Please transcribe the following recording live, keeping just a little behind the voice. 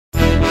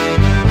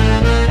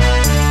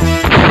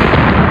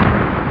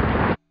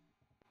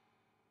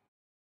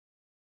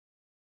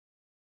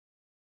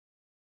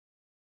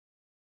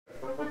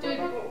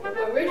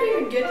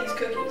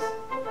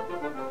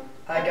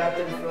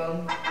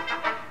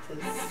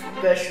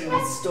special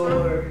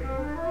store.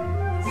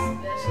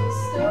 Special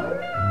store?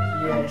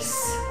 Yes,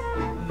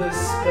 the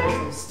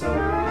special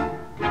store.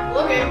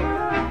 Okay.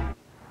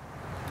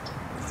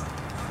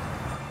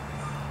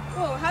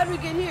 Whoa, how'd we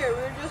get here?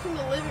 We were just in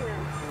the living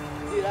room.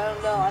 Dude, I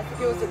don't know. I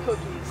think it was the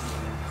cookies.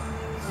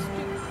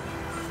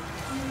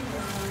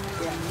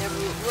 Yeah, never.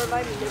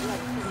 Remind me never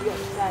have to be on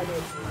the side of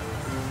it.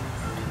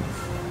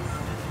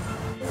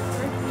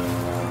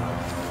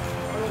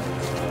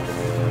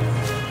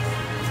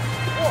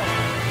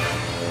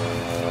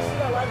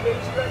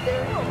 Babies right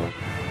there.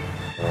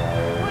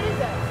 What is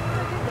that?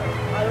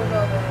 I don't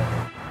know, man.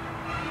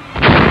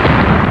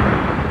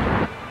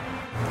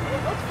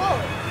 Let's follow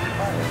it.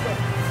 Alright, let's go.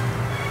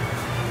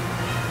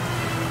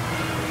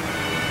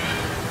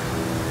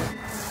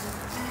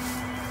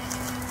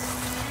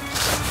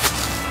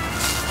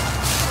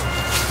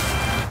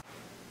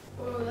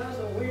 Whoa, that was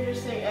the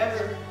weirdest thing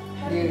ever.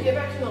 How did we Dude. get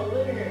back to the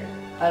living room?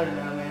 I don't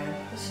know, man.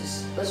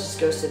 Let's just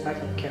go sit back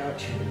on the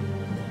couch.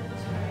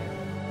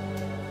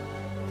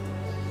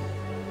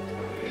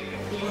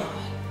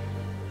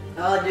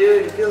 Oh,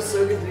 dude, it feels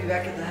so good to be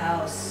back at the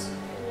house.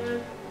 Yeah.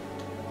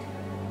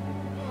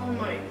 Oh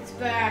my, it's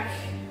back.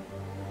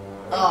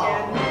 Oh,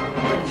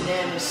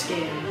 banana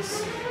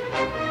skins.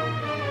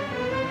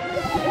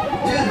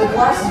 Dude, the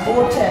glass is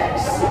vortex.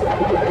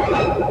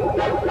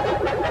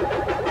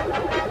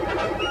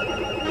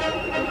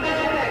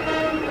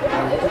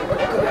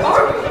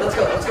 Let's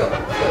go.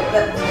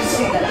 Did you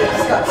see that?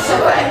 Let's go. So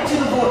into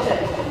the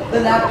vortex. The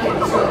napkin,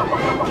 let's go.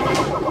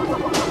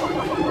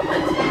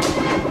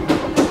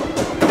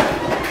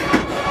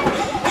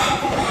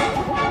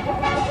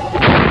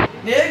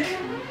 Nick?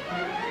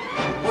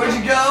 Where'd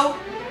you go?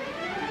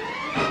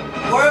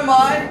 Where am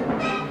I?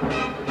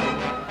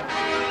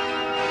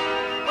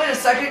 Wait a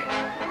second. I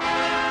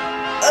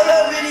don't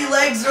have any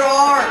legs or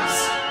arms.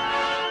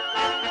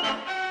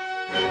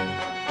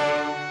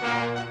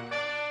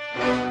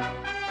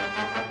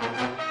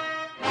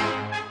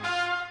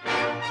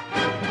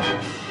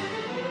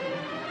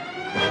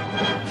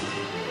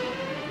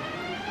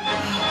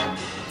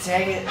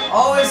 Dang it,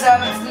 always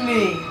happens to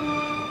me.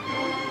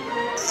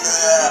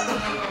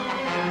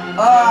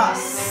 Ah,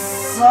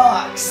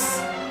 sucks.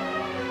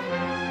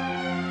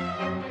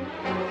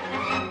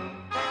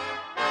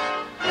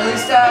 At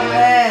least I have a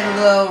hand,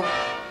 though.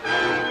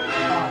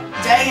 Oh,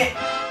 dang it.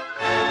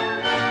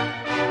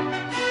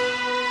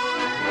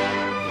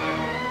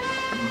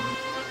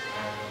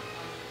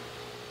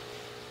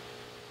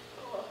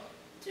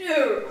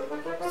 Dude,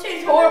 this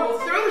tastes horrible.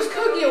 Throw this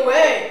cookie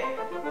away.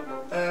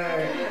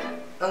 Alright,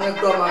 I'm gonna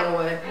throw mine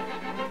away.